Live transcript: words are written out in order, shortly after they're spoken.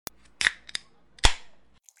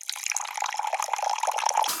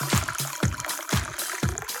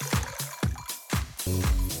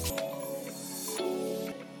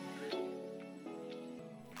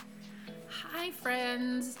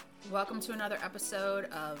Welcome to another episode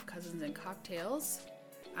of Cousins and Cocktails.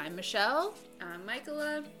 I'm Michelle. I'm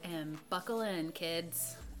Michaela. And buckle in,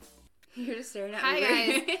 kids. You're just staring at Hi,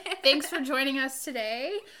 me. guys. Thanks for joining us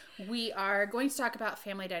today. We are going to talk about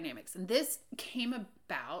family dynamics. And this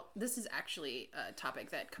is actually a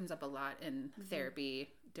topic that comes up a lot in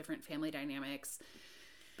therapy, different family dynamics.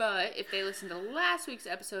 But if they listened to last week's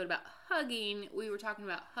episode about hugging, we were talking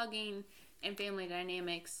about hugging and family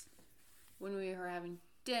dynamics when we were having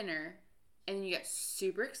dinner. And then you got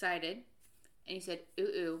super excited. And you said,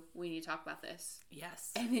 ooh, we need to talk about this.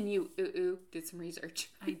 Yes. And then you, did some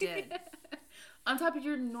research. I did. On top of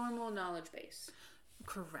your normal knowledge base.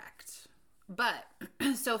 Correct. But,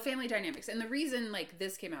 so family dynamics. And the reason,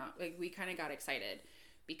 this came out, we kind of got excited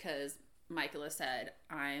because Michaela said,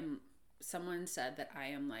 someone said that I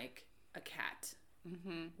am like a cat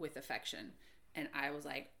with affection. And I was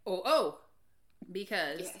like, oh,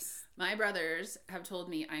 because my brothers have told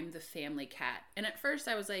me I'm the family cat. And at first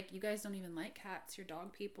I was like, you guys don't even like cats. You're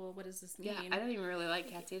dog people. What does this mean? Yeah, I don't even really like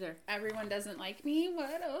cats either. Everyone doesn't like me.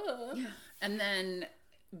 What up? Yeah. And then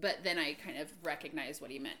I kind of recognized what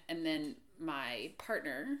he meant. And then my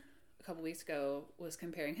partner a couple weeks ago was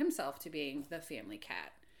comparing himself to being the family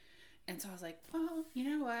cat. And so I was like, well, you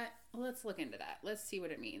know what? Let's look into that. Let's see what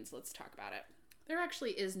it means. Let's talk about it. There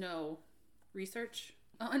actually is no research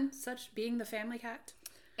on such being the family cat.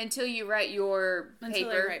 Until you write your paper. Until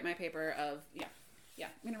I write my paper of, yeah,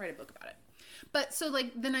 I'm going to write a book about it. But so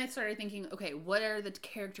then I started thinking, okay, what are the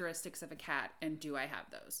characteristics of a cat and do I have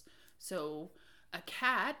those? So a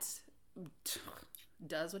cat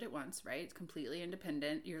does what it wants, right? It's completely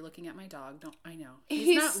independent. You're looking at my dog. I know.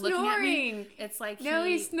 He's not snoring. Looking at me. It's like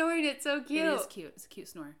he's snoring. It's so cute. It is cute. It's a cute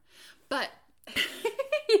snore. But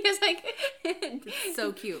he's like it's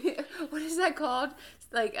so cute. What is that called?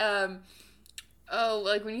 Like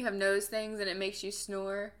like when you have nose things and it makes you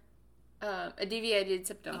snore. A deviated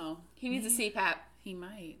septum. Oh, he needs a CPAP. He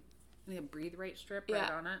might. Like a breathe right strip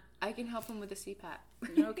right on it. I can help him with a CPAP.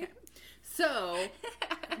 Okay. So,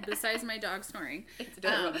 besides my dog snoring, it's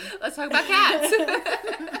adorable. Let's talk about cats.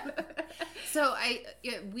 So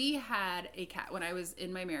we had a cat when I was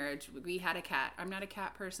in my marriage. We had a cat. I'm not a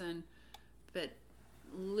cat person, but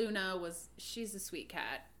Luna she's a sweet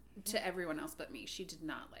cat to everyone else but me. She did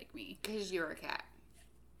not like me. Because you're a cat.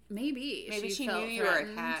 Maybe she felt knew you threatened.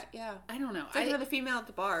 were a cat. Yeah. I don't know. It's like another female at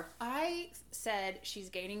the bar. I said she's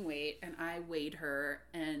gaining weight and I weighed her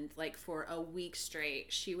and for a week straight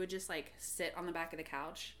she would just sit on the back of the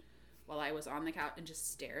couch while I was on the couch and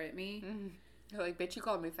just stare at me. You're like, bitch, you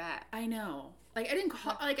called me fat. I know. I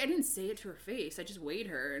didn't say it to her face. I just weighed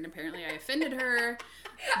her and apparently I offended her.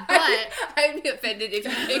 But I'd be offended if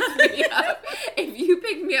you picked me up. If you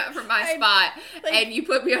picked me up from my spot and you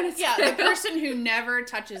put me on a scale. Yeah, the person who never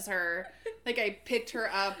touches her, I picked her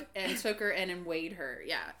up and took her in and weighed her.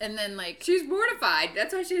 Yeah. And then she was mortified.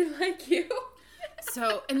 That's why she didn't like you.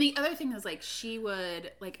 So, and the other thing is she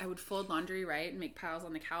would, I would fold laundry, right? And make piles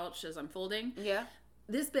on the couch as I'm folding. Yeah.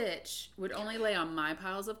 This bitch would only lay on my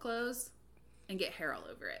piles of clothes and get hair all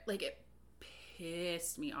over it. It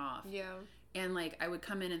pissed me off. Yeah. And I would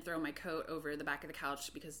come in and throw my coat over the back of the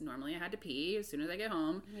couch because normally I had to pee as soon as I get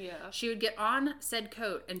home. Yeah. She would get on said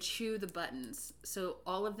coat and chew the buttons. So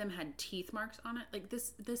all of them had teeth marks on it.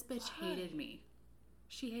 This bitch hated me.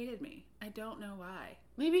 She hated me. I don't know why.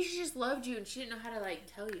 Maybe she just loved you and she didn't know how to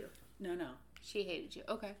tell you. No. She hated you.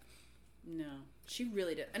 Okay. No. She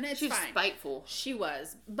really did. And it's She was fine. spiteful. She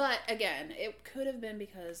was. But again, it could have been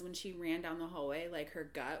because when she ran down the hallway, her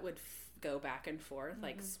gut would go back and forth,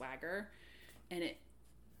 swagger. And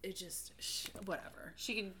it just, whatever.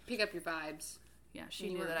 She could pick up your vibes. Yeah,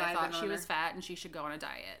 she knew that I thought she was fat and she should go on a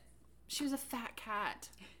diet. She was a fat cat.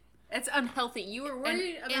 It's unhealthy. You were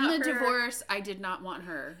worried about her. In the divorce, I did not want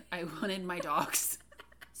her. I wanted my dogs.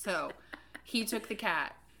 So, he took the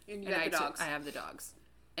cat. And you got the dogs. I have the dogs.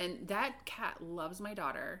 And that cat loves my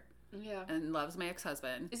daughter. Yeah. And loves my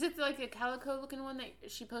ex-husband. Is it a calico looking one that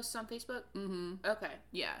she posts on Facebook? Mm-hmm. Okay.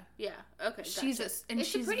 Yeah. Yeah. Okay. She's gotcha.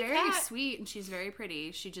 She's very cat. sweet and she's very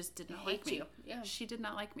pretty. She just did not like me. You. Yeah. She did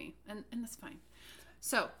not like me. And that's fine.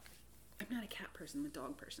 So, I'm not a cat person, I'm a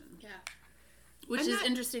dog person. Yeah. Which is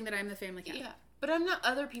interesting that I'm the family cat. Yeah. But I'm not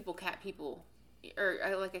other cat people. Or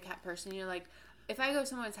I like a cat person. If I go to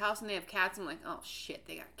someone's house and they have cats, I'm like, oh shit,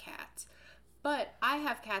 they got cats. But I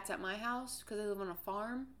have cats at my house because I live on a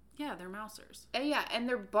farm. Yeah, they're mousers. And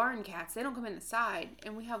they're barn cats. They don't come in the side.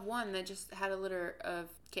 And we have one that just had a litter of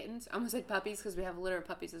kittens. I almost like puppies because we have a litter of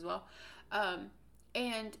puppies as well.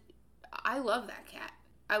 And I love that cat.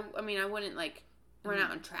 I mean, I wouldn't run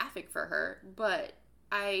out in traffic for her, but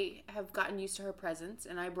I have gotten used to her presence,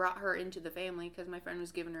 and I brought her into the family because my friend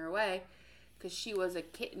was giving her away because she was a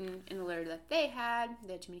kitten in the litter that they had.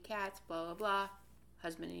 They had too many cats, blah, blah, blah.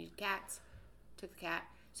 Husband needed cats. Took the cat.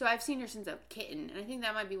 So I've seen her since a kitten, and I think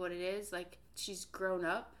that might be what it is. Like, she's grown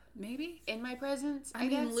up. Maybe. In my presence, I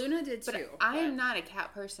mean, Luna did too. But I am not a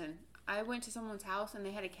cat person. I went to someone's house, and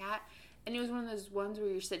they had a cat, and it was one of those ones where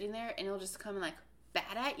you're sitting there, and it'll just come and, like,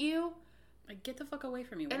 bat at you. Like, get the fuck away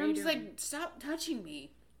from me. What and I'm just doing? Like, stop touching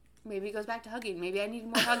me. Maybe it goes back to hugging. Maybe I need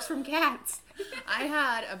more hugs from cats. I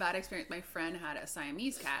had a bad experience. My friend had a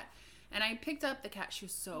Siamese cat, and I picked up the cat. She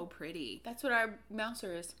was so pretty. That's what our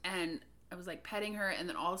mouser is. And I was, like, petting her, and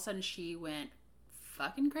then all of a sudden she went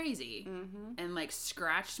fucking crazy and, like,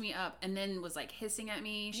 scratched me up and then was, like, hissing at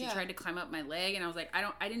me. She tried to climb up my leg, and I was like,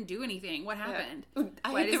 I didn't do anything. What happened?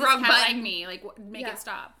 I hit the wrong button. Like me? Like, make it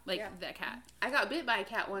stop. Like, that cat. I got bit by a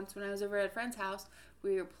cat once when I was over at a friend's house.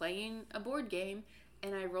 We were playing a board game,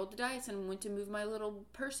 and I rolled the dice and went to move my little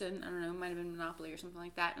person. I don't know, it might have been Monopoly or something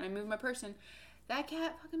like that. And I moved my person. That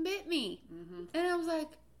cat fucking bit me. And I was like,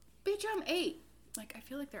 bitch, I'm 8. Like, I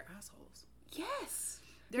feel like they're assholes. Yes.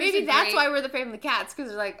 Maybe that's why we're the family cats, because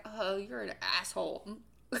they're like, oh, you're an asshole.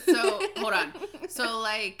 So, hold on. So,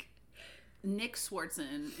 like, Nick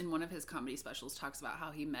Swartzen, in one of his comedy specials, talks about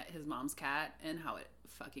how he met his mom's cat and how it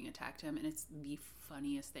fucking attacked him, and it's the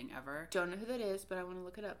funniest thing ever. Don't know who that is, but I want to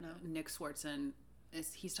look it up now. Nick Swartzen,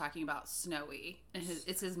 he's talking about Snowy, and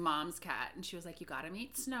it's his mom's cat, and she was like, you gotta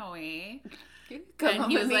meet Snowy. And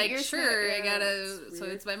he was like, sure, I gotta. So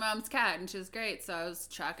it's my mom's cat, and she was great. So I was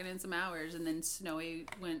chalking in some hours, and then Snowy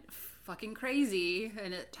went fucking crazy,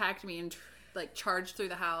 and it attacked me and like charged through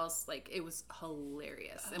the house. Like, it was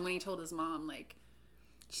hilarious. And when he told his mom, like,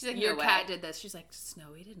 she's like, your cat did this, she's like,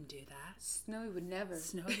 Snowy didn't do that. Snowy would never.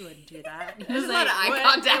 Snowy wouldn't do that. There's a lot of eye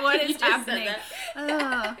contact. What is happening?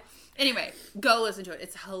 Anyway, go listen to it.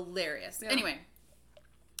 It's hilarious. Yeah. Anyway,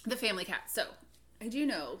 the family cat. So I do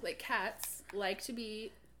know, like, cats like to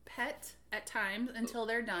be pet at times until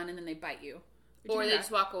they're done, and then they bite you. Or they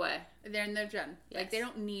just walk away. They're done. Yes. Like, they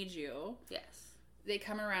don't need you. Yes. They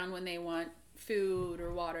come around when they want food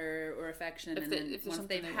or water or affection, and then once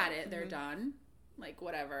they've had it, they're done. Like,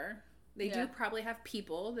 whatever. They do probably have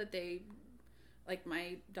people that they, like,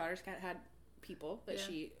 my daughter's cat had people that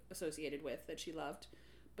she associated with that she loved,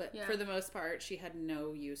 but for the most part, she had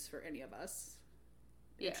no use for any of us.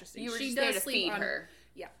 Interesting. You were just there to feed her.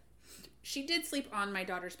 Yeah. She did sleep on my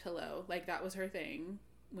daughter's pillow. Like, that was her thing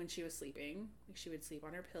when she was sleeping. Like, she would sleep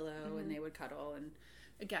on her pillow, and they would cuddle. And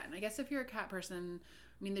again, I guess if you're a cat person,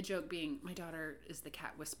 I mean, the joke being, my daughter is the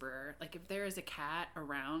cat whisperer. Like, if there is a cat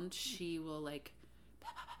around, she will, like, bah,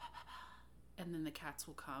 bah, bah, bah, bah, and then the cats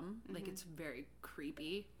will come. Like, it's very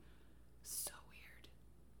creepy. So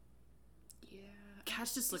weird. Yeah.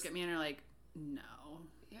 Cats just look at me and are like, no.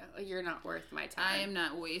 Yeah, you're not worth my time. I am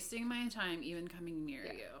not wasting my time even coming near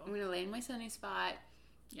you. I'm going to lay in my sunny spot.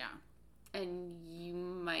 Yeah. And you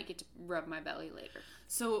might get to rub my belly later.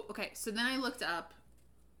 So, okay. So then I looked up,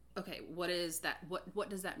 okay, what is that? What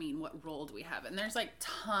does that mean? What role do we have? And there's, like,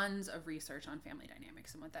 tons of research on family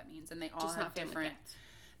dynamics and what that means. And they all have different.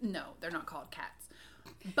 No, they're not called cats.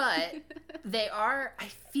 But they are, I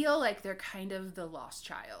feel like they're kind of the lost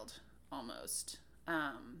child almost.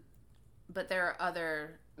 But there are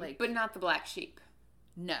other, like... But not the black sheep.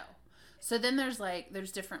 No. So then there's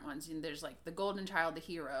different ones. And there's, like, the golden child, the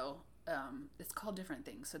hero. It's called different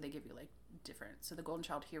things. So they give you, like, different... So the golden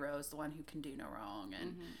child hero is the one who can do no wrong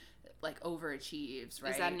and, like, overachieves,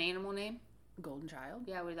 right? Is that an animal name? Golden child?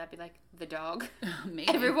 Yeah, would that be, like, the dog? Maybe.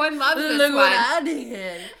 Everyone loves this Look one. what I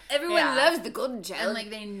did. Everyone loves the golden child. And, like,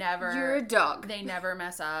 they never... You're a dog. They never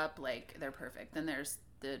mess up. Like, they're perfect. Then there's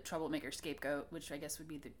the troublemaker scapegoat, which I guess would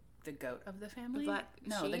be the goat of the family?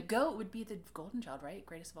 The goat would be the golden child, right?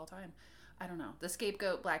 Greatest of all time. I don't know. The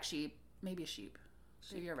scapegoat, black sheep, maybe a sheep.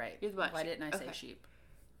 So you're right. Why didn't I say sheep?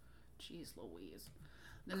 Jeez Louise.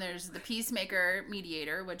 Then there's the peacemaker,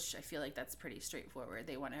 mediator, which I feel like that's pretty straightforward.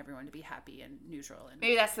 They want everyone to be happy and neutral. And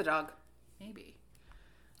maybe that's the dog. Maybe.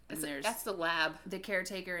 That's the lab. The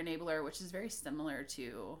caretaker, enabler, which is very similar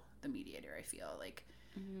to the mediator, I feel. Like,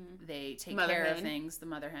 they take care of things. The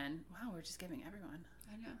mother hen. Wow, we're just giving everyone.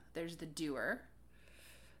 I know. There's the doer.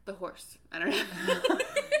 The horse. I don't know.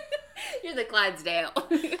 You're the Clydesdale.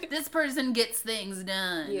 This person gets things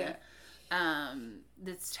done. Yeah.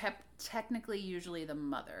 That's technically usually the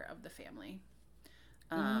mother of the family.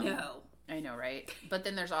 No. I know, right? But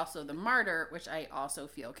then there's also the martyr, which I also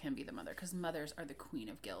feel can be the mother, because mothers are the queen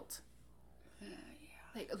of guilt. Yeah.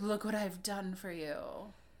 Like, look what I've done for you.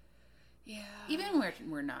 Yeah. Even when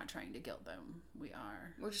we're not trying to guilt them, we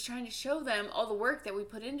are. We're just trying to show them all the work that we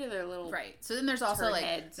put into their little Right. So then there's also turd like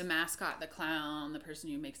heads. the mascot, the clown, the person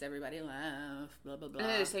who makes everybody laugh, blah blah blah. And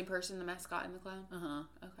they're the same person, the mascot and the clown.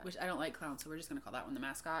 Okay. Which I don't like clowns, so we're just gonna call that one the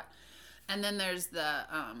mascot. And then there's the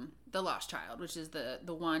lost child, which is the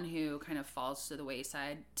one who kind of falls to the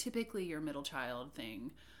wayside. Typically your middle child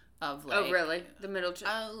thing of like, Oh really? The middle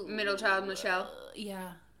child Michelle.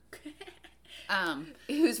 Yeah.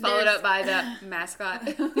 Who's followed up by the mascot.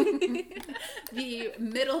 The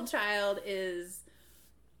middle child is,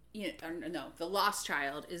 the lost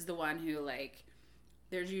child is the one who, like,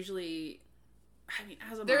 there's usually, I mean,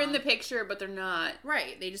 as a They're mom, in the picture, but they're not.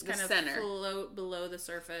 right. They just the kind of center. float below the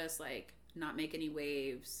surface, like, not make any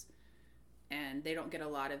waves, and they don't get a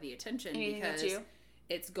lot of the attention And you think that's because you?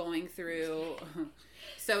 it's going through.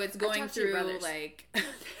 So it's going talked to your through, brothers. like,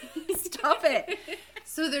 stop it.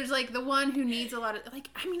 So there's, like, the one who needs a lot of, like,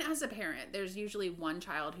 I mean, as a parent, there's usually one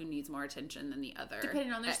child who needs more attention than the other.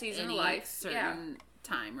 Depending on their at season of any life. certain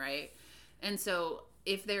time, right? And so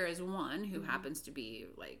if there is one who happens to be,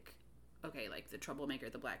 like, okay, like the troublemaker,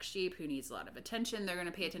 the black sheep, who needs a lot of attention, they're going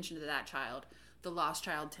to pay attention to that child. The lost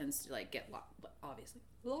child tends to, like, get obviously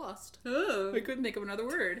lost. Oh. I couldn't think of another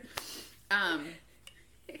word.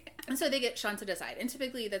 And so they get shunted aside. And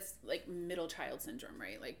typically that's like middle child syndrome,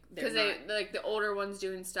 right? Like, Because like the older one's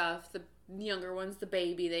doing stuff, the younger one's the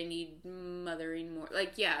baby, they need mothering more.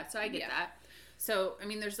 Like, yeah, so I get that. So, I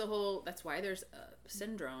mean, there's the whole, that's why there's a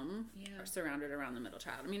syndrome surrounded around the middle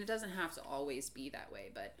child. I mean, it doesn't have to always be that way,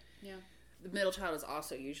 but the middle child is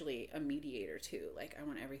also usually a mediator too. Like, I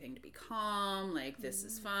want everything to be calm, like, this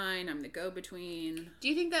is fine, I'm the go-between. Do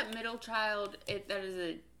you think that middle child, that is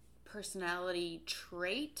a personality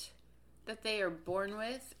trait that they are born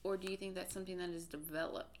with, or do you think that's something that is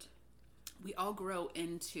developed? We all grow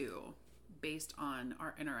into, based on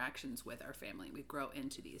our interactions with our family, we grow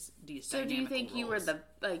into these So do you think roles. you were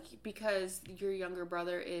because your younger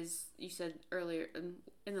brother is, you said earlier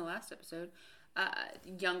in the last episode,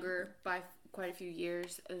 younger by quite a few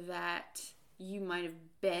years, that you might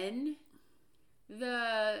have been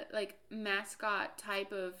the, like, mascot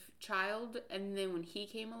type of child, and then when he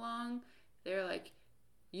came along, they're like,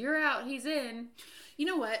 you're out, he's in. You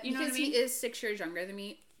know what? You know what Because I mean? he is 6 years younger than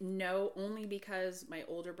me. No, only because my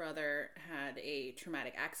older brother had a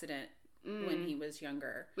traumatic accident when he was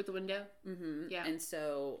younger. With the window? Mm-hmm. Yeah. And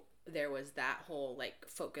so there was that whole, like,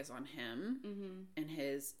 focus on him and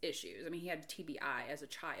his issues. I mean, he had TBI as a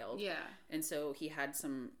child. Yeah. And so he had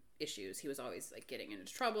some issues. He was always, like, getting into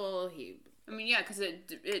trouble. I mean, yeah, because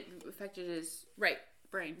it affected his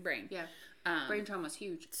brain. Yeah. Brain trauma is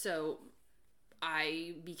huge. So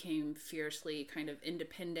I became fiercely kind of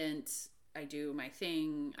independent. I do my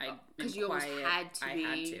thing. I am quiet. You always had to be.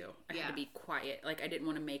 I had to be quiet. Like, I didn't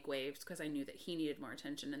want to make waves because I knew that he needed more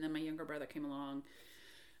attention. And then my younger brother came along,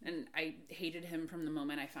 and I hated him from the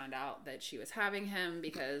moment I found out that she was having him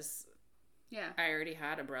because I already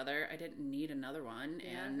had a brother. I didn't need another one.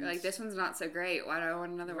 Yeah. And Like, this one's not so great. Why do I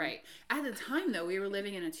want another one? right. At the time, though, we were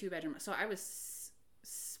living in a 2-bedroom. So I was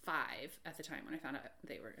 5 at the time when I found out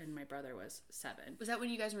they were, and my brother was 7. Was that when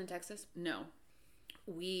you guys were in Texas? No.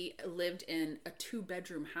 We lived in a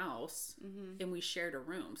 2-bedroom house, and we shared a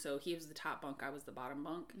room. So he was the top bunk, I was the bottom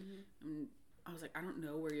bunk. And I was like, I don't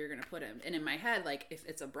know where you're going to put him. And in my head, like, if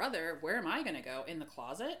it's a brother, where am I going to go? In the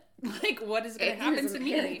closet? Like, what is going to happen to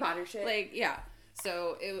me? Harry Potter shit. Like, yeah.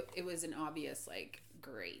 So it was an obvious, like,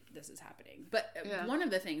 great, this is happening. But one of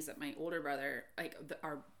the things that my older brother, like,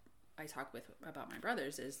 I talk about my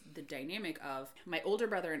brothers is the dynamic of my older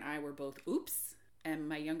brother and I were both oops, and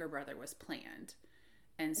my younger brother was planned.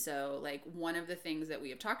 And so, like, one of the things that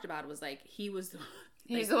we have talked about was, like, he's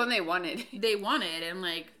the one they wanted. They wanted, and,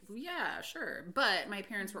 like, yeah, sure. But my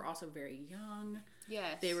parents were also very young.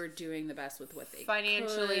 Yes. They were doing the best with what they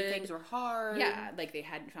Financially, could. things were hard. Yeah, like, they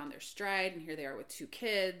hadn't found their stride, and here they are with 2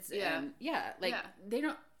 kids. Yeah. And, they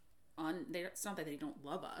don't... it's not that they don't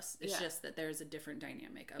love us. It's just that there's a different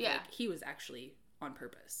dynamic of, like, he was actually on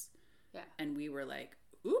purpose. Yeah. And we were like,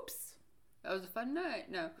 oops. That was a fun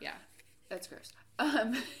night. No. Yeah. That's gross.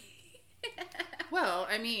 Well,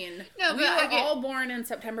 I mean, no, we were all born in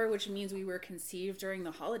September, which means we were conceived during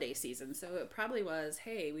the holiday season. So it probably was,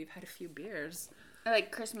 hey, we've had a few beers.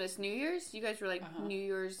 Like Christmas, New Year's? You guys were like New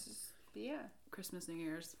Year's, yeah. Christmas, New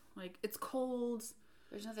Year's. Like, it's cold.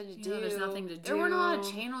 There's nothing to do. There's nothing to do. There weren't a lot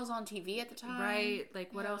of channels on TV at the time. Right.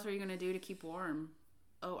 Like, what else are you going to do to keep warm?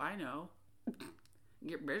 Oh, I know.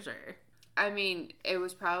 Get busy. I mean, it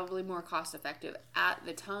was probably more cost effective at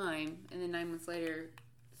the time, and then 9 months later,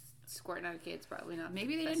 squirting out a kid's probably not.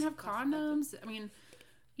 Maybe they didn't have condoms. I mean,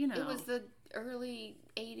 you know, early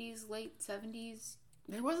 80s, late 70s.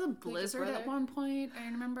 There was a blizzard at one point, I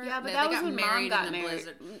remember. Yeah, but that was when Mom got married.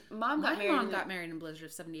 Blizzard. Mom got married in Blizzard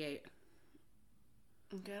of 78.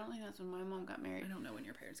 Okay, I don't think that's when my mom got married. I don't know when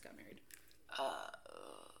your parents got married.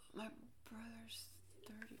 My brother's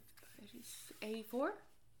 84?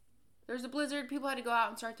 There was a blizzard. People had to go out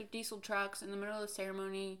and start their diesel trucks in the middle of the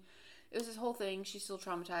ceremony. It was this whole thing. She's still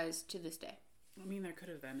traumatized to this day. I mean, there could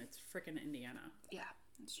have been. It's freaking Indiana. Yeah,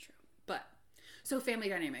 that's true. But, so family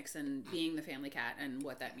dynamics and being the family cat and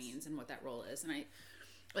what that means and what that role is. And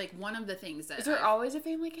one of the things that... Is there always a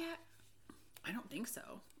family cat? I don't think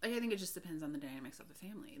so. I think it just depends on the dynamics of the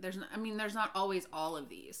family. There's not always all of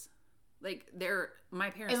these. My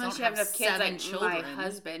parents Unless don't have enough kids 7 like children. My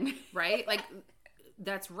husband. Right?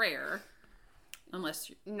 That's rare. Unless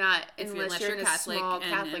you're Catholic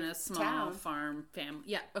and in a small town. farm family.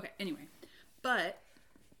 Yeah, okay, anyway. But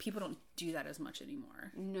people don't do that as much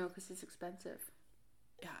anymore. No, because it's expensive.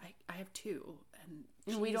 Yeah, I have 2.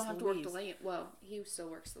 And we don't have to work the land. Well, he still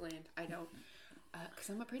works the land. I don't. Because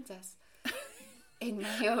I'm a princess. In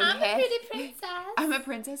my own head. I'm a pretty princess. I'm a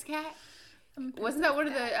princess cat. Wasn't that one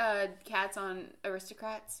of the cats on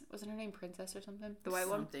Aristocrats? Wasn't her name Princess or something? The white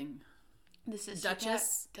one? The sister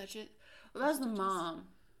Duchess? cat? Duchess. Well, that was the mom,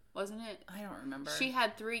 wasn't it? I don't remember. She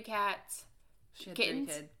had 3 cats. She had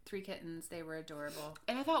kittens? 3 kittens. They were adorable.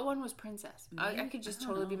 And I thought one was Princess. I could just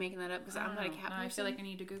totally be making that up because I'm not a cat person. I feel like I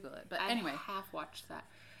need to Google it. But I anyway. half watched that.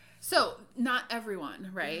 So, not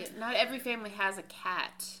everyone, right? Not every family has a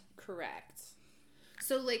cat. Correct.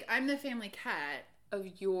 So, I'm the family cat.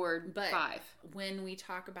 Of your 5. When we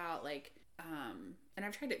talk about, and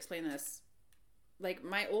I've tried to explain this,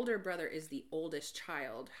 my older brother is the oldest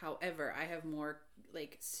child. However, I have more,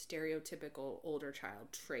 stereotypical older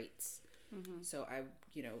child traits. Mm-hmm. So, I,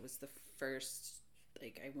 was the first,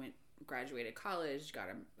 graduated college, got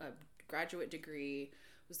a graduate degree,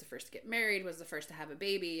 was the first to get married, was the first to have a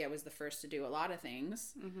baby. I was the first to do a lot of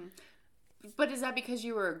things. Mm-hmm. But is that because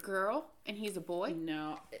you were a girl and he's a boy?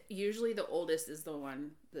 No. Usually the oldest is the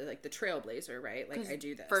one, the trailblazer, right? I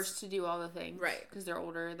do this. First to do all the things. Right. Because they're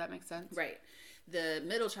older, that makes sense. Right. The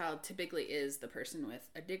middle child typically is the person with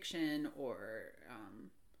addiction or,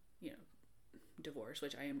 divorce,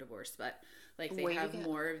 which I am divorced, but, they have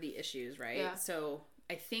more of the issues, right? Yeah. So,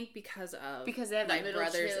 I think because they have my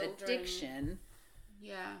brother's addiction,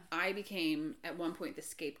 yeah, I became, at one point, the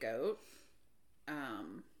scapegoat.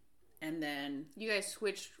 And then you guys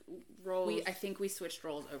switched roles. I think we switched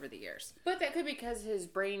roles over the years. But that could be because his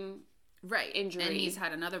brain injury, and he's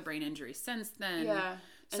had another brain injury since then. Yeah,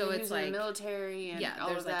 so and it's in the military and all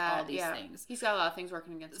there's of that. all these things. He's got a lot of things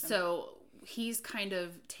working against him. So he's kind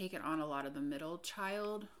of taken on a lot of the middle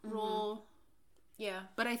child role. Yeah,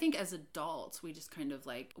 but I think as adults, we just kind of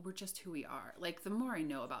we're just who we are. The more I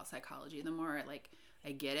know about psychology, the more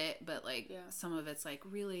I get it. But some of it's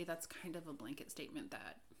really that's kind of a blanket statement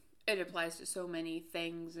that. It applies to so many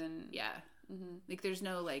things and... Yeah. Mm-hmm. There's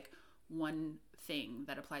no, one thing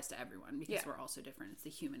that applies to everyone because we're all so different. It's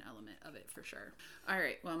the human element of it for sure. All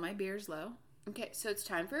right. Well, my beer's low. Okay, so it's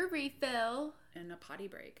time for a refill. And a potty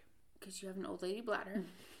break. Because you have an old lady bladder.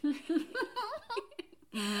 Mm-hmm.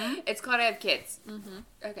 It's called I Have Kids. Mm-hmm.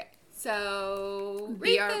 Okay, so...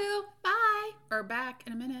 Refill. Bye. We're back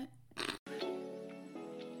in a minute.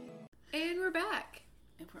 And we're back.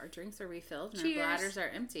 Our drinks are refilled and Cheers. Our bladders are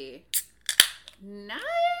empty. Nice!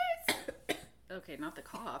 Okay, not the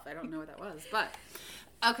cough. I don't know what that was, but...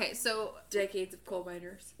 Okay, so... Decades of coal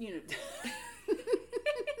miners. I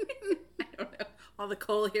don't know. All the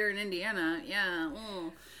coal here in Indiana. Yeah.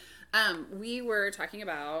 We were talking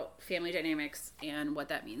about family dynamics and what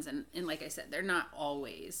that means. And like I said, they're not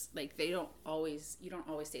always... you don't always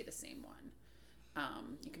stay the same one.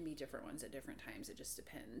 You can be different ones at different times. It just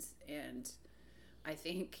depends. And... I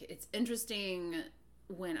think it's interesting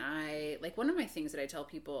when one of my things that I tell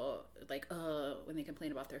people, when they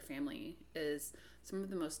complain about their family is some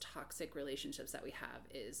of the most toxic relationships that we have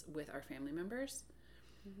is with our family members.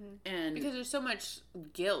 Mm-hmm. And because there's so much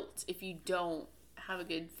guilt if you don't have a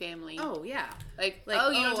good family. Oh, yeah. You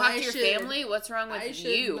don't talk to your family? What's wrong with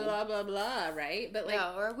you? Blah, blah, blah, right? But,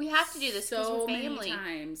 or we have to do this because we're family. So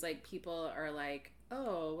many times, people are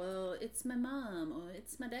oh, well, it's my mom or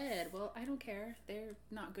it's my dad. Well, I don't care. They're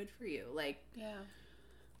not good for you. Yeah.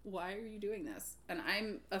 Why are you doing this? And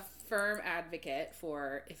I'm a firm advocate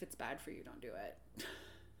for if it's bad for you, don't do it.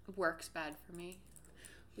 Work's bad for me.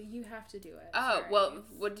 Well, you have to do it. Oh, Sorry. well,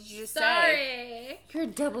 what did you just say? Sorry. You're a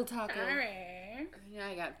double talker. Sorry. Yeah,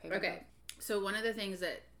 I got paper. Okay. So one of the things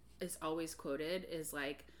that is always quoted is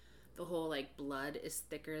the whole blood is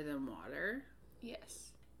thicker than water.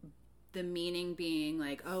 Yes. the meaning being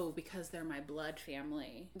like, oh, because they're my blood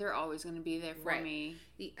family. They're always going to be there for me.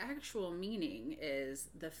 The actual meaning is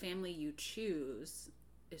the family you choose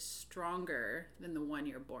is stronger than the one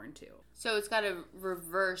you're born to. So it's got a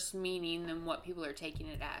reverse meaning than what people are taking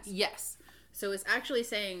it as. Yes. So it's actually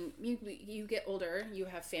saying you get older, you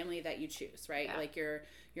have family that you choose, right? Yeah. Like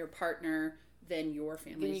your partner, then your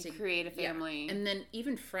family. Then you create a family. Yeah. And then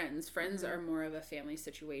even friends. Friends are more of a family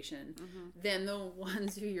situation than the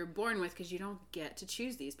ones who you're born with, because you don't get to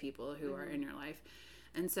choose these people who are in your life.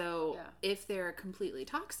 And so if they're completely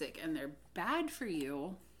toxic and they're bad for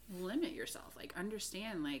you, limit yourself. Like,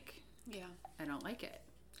 understand, like, I don't like it.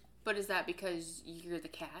 But is that because you're the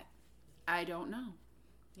cat? I don't know.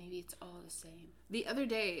 Maybe it's all the same. The other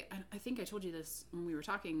day, I think I told you this when we were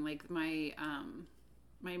talking, like, my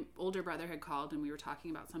older brother had called and we were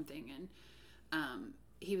talking about something, and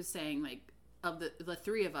he was saying, like, of the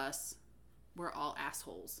three of us, we're all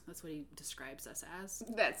assholes. That's what he describes us as.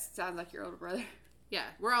 That sounds like your older brother. Yeah,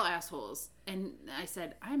 we're all assholes. And I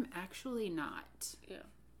said, I'm actually not. Yeah.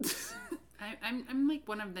 I'm like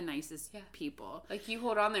one of the nicest people. Like, you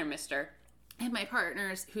hold on there, mister. And my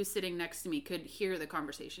partner, who's sitting next to me, could hear the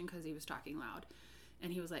conversation because he was talking loud.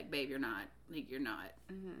 And he was like, babe, you're not. Like, you're not.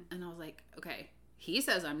 Mm-hmm. And I was like, okay. He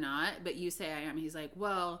says I'm not, but you say I am. He's like,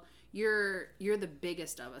 well, you're the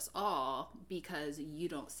biggest of us all because you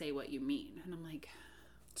don't say what you mean. And I'm like...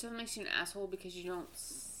 So it makes you an asshole because you don't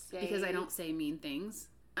say... Because I don't say mean things.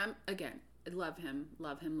 Again, love him.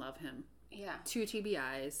 Yeah. 2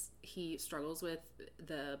 TBIs. He struggles with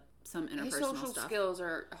some interpersonal His social stuff. skills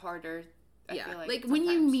are harder. I feel like sometimes. When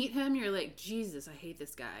you meet him, you're like, Jesus, I hate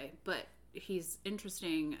this guy. But he's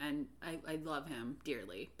interesting, and I love him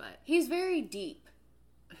dearly. But he's very deep.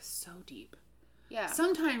 So deep. Yeah.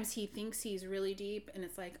 Sometimes he thinks he's really deep, and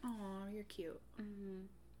it's like, oh, you're cute. Mm-hmm.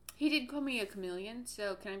 He did call me a chameleon,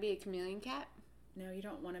 so can I be a chameleon cat? No, you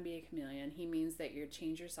don't want to be a chameleon. He means that you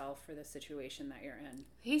change yourself for the situation that you're in.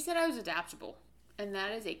 He said I was adaptable, and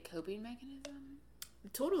that is a coping mechanism.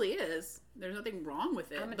 It totally is. There's nothing wrong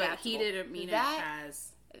with it. I'm but he didn't mean it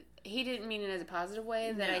as... He didn't mean it as a positive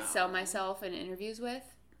way that I sell myself in interviews with.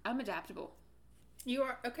 I'm adaptable. You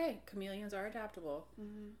are. Okay, chameleons are adaptable.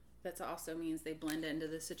 Mm-hmm. That also means they blend into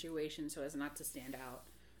the situation so as not to stand out,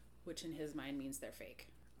 which in his mind means they're fake.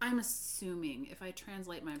 I'm assuming, if I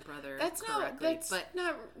translate my brother correctly. That's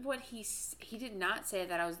not what he did not say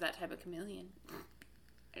that I was that type of chameleon.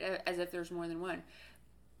 As if there's more than one.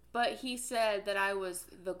 But he said that I was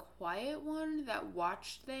the quiet one that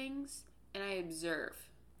watched things and I observe.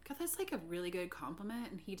 God, that's like a really good compliment,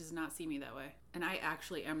 and he does not see me that way. And I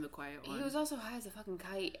actually am the quiet one. He was also high as a fucking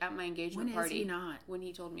kite at my engagement party. When is he not? When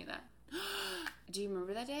he told me that. Do you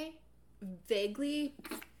remember that day? Vaguely.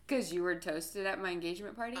 Because you were toasted at my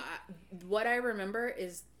engagement party? What I remember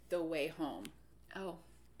is the way home. Oh.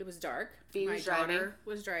 It was dark. My daughter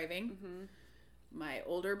was driving. Mm-hmm. My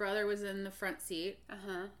older brother was in the front seat.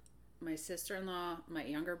 Uh-huh. My sister-in-law, my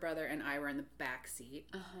younger brother, and I were in the back seat.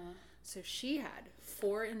 Uh-huh. So she had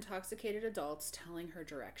 4 intoxicated adults telling her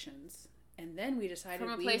directions. And then we decided from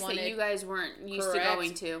a place that you guys weren't used to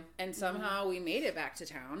going to. And somehow we made it back to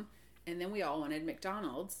town. And then we all wanted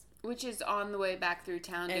McDonald's. Which is on the way back through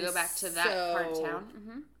town to go back to that part of town.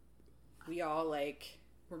 Mm-hmm. We all,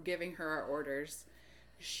 were giving her our orders.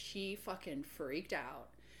 She fucking freaked out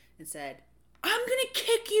and said, I'm gonna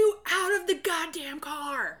kick you out of the goddamn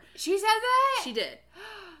car. She said that? She did.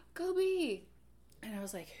 Go be. And I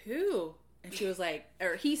was like, who? And she was like,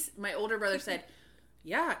 my older brother said,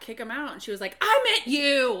 yeah, kick him out. And she was like, I meant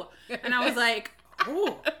you. And I was like,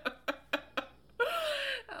 oh.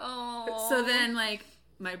 Oh. So then,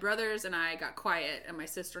 my brothers and I got quiet, and my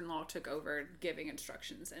sister-in-law took over giving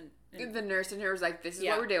instructions. And the nurse in here was like, this is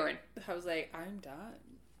what we're doing. I was like, I'm done.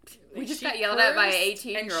 We just got yelled at by an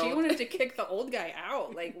 18-year-old. And she wanted to kick the old guy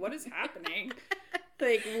out. Like, what is happening?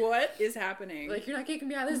 What is happening? Like, you're not kicking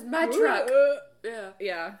me out. This is my truck. Yeah.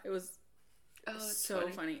 Yeah. It was so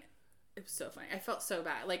funny. It was so funny. I felt so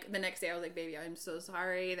bad. Like, the next day I was like, baby, I'm so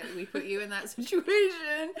sorry that we put you in that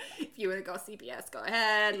situation. If you want to go CPS, go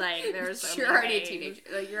ahead. Like, there was so You're already a teenager.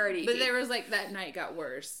 Like, you're already 18. But there was, that night got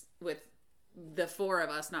worse with the 4 of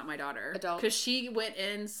us, not my daughter. Adult. Because she went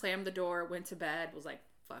in, slammed the door, went to bed, was like,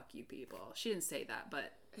 fuck you people. She didn't say that,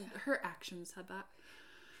 but her actions said that.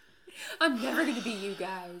 I'm never going to be you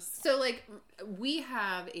guys. So, we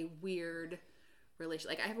have a weird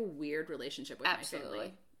relationship. I have a weird relationship with my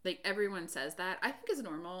family. Everyone says that. I think it's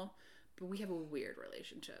normal, but we have a weird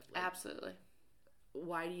relationship. Absolutely.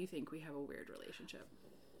 Why do you think we have a weird relationship?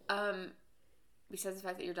 Besides the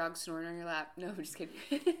fact that your dog snored on your lap. No, I'm just kidding.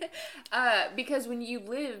 Because when you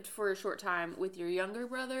lived for a short time with your younger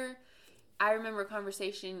brother, I remember a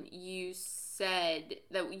conversation you said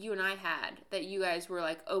that you and I had, that you guys were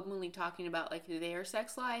like openly talking about like their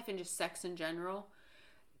sex life and just sex in general.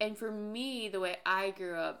 And for me, the way I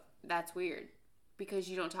grew up, that's weird because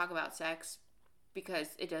you don't talk about sex because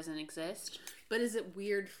it doesn't exist. But is it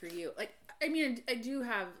weird for you? Like, I mean, I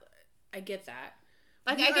get that.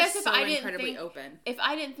 Like, We I guess are if so I didn't incredibly think, open. if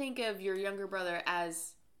I didn't think of your younger brother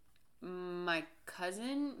as my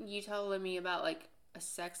cousin, you telling me about like a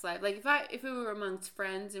sex life, like if we were amongst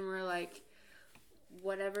friends and we're like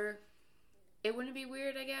whatever, it wouldn't be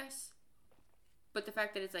weird, I guess. But the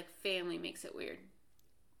fact that it's like family makes it weird.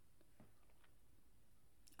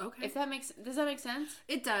 Okay. Does that make sense?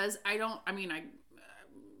 It does.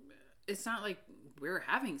 It's not like we're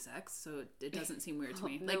having sex, so it doesn't seem weird to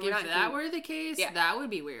me. No, like, we're if that were the case, Yeah. that would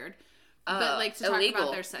be weird. But, like, to illegal. talk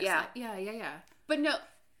about their sex Yeah. life. Yeah. But no,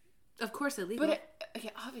 Of course, illegal. but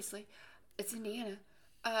obviously, it's Indiana.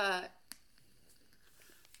 I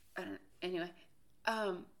don't. Anyway,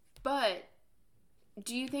 but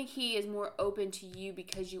do you think he is more open to you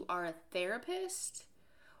because you are a therapist,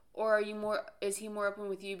 or is he more open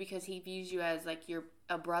with you because he views you as like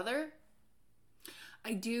a brother?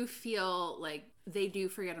 I do feel like they do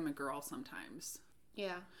forget I'm a girl sometimes.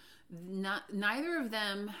 Yeah. Neither of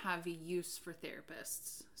them have a use for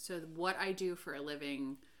therapists. So what I do for a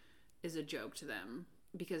living is a joke to them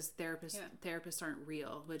because therapists aren't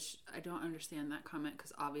real, which I don't understand that comment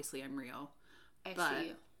because obviously I'm real. I see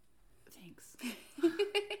you. Thanks.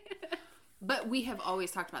 But we have always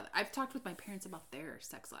talked about that. I've talked with my parents about their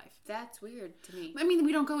sex life. That's weird to me. I mean,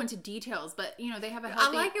 we don't go into details, but they have a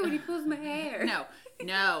healthy... I like it when he pulls my hair.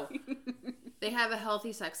 No. They have a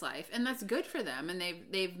healthy sex life, and that's good for them. And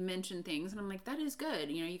they've mentioned things, and I'm like, that is good.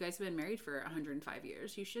 You guys have been married for 105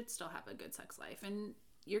 years. You should still have a good sex life, and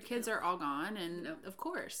your kids are all gone, and of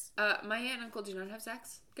course. My aunt and uncle do not have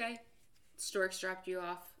sex. Okay, Storks dropped you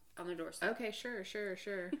off on the doorstep. Okay, sure.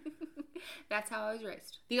 That's how I was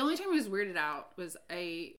raised. The only time I was weirded out was